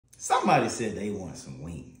Somebody said they want some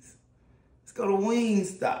wings. Let's go to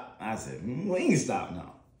Wingstop. I said, Wingstop?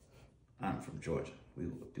 No. I'm from Georgia. We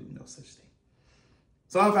will do no such thing.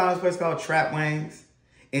 So I found this place called Trap Wangz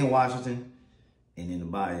in Washington. And in the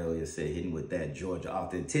bio, it said hitting with that Georgia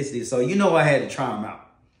authenticity. So you know I had to try them out.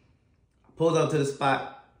 I pulled up to the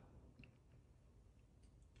spot.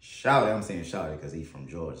 Shouty, I'm saying Shouty because he's from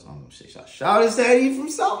Georgia. So I'm going to say Shouty. Shouty said he's from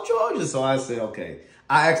South Georgia. So I said, okay.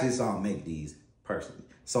 I actually saw him make these personally.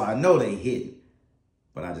 So I know they hidden.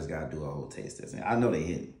 But I just got to do a whole taste test. I know they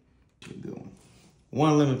hidden. Good one.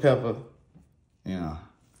 One lemon pepper. You know.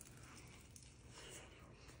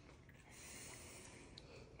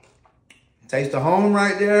 Taste the home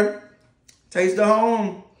right there. Taste the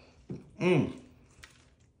home. All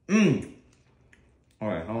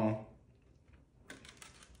right, hold on.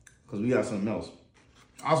 Because we got something else.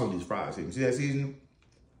 Also these fries. See that seasoning?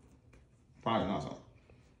 Probably not something.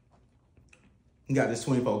 You got this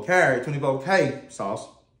 24K sauce.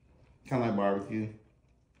 Kind of like barbecue.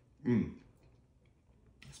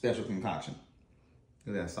 Special concoction.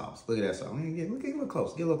 Look at that sauce. Look at that sauce. Look, get a little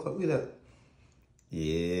close. Get a little close. Look at that.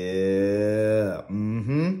 Yeah.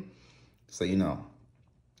 So you know.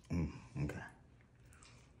 Okay.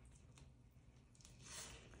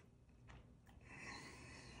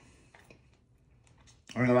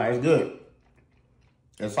 I mean, like, it's good.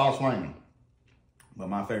 It's sauce flaming. But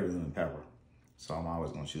my favorite is lemon pepper. So I'm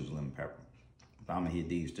always gonna choose lemon pepper. But I'm gonna hit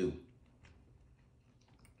these too.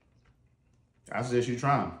 I suggest you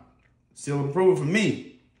try them. Still approved for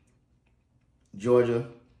me. Georgia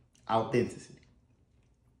authenticity.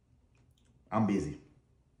 I'm busy.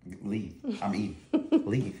 Leave. I'm eating.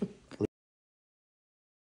 Leave.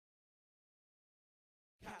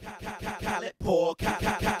 Pallet pork is the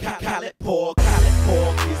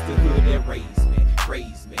hood that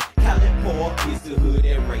raised me. Pallet pork is the hood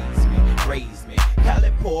that raised me.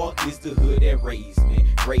 Pallet pork is the hood that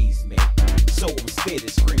raised me. So I'm steady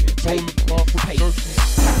screaming, pay.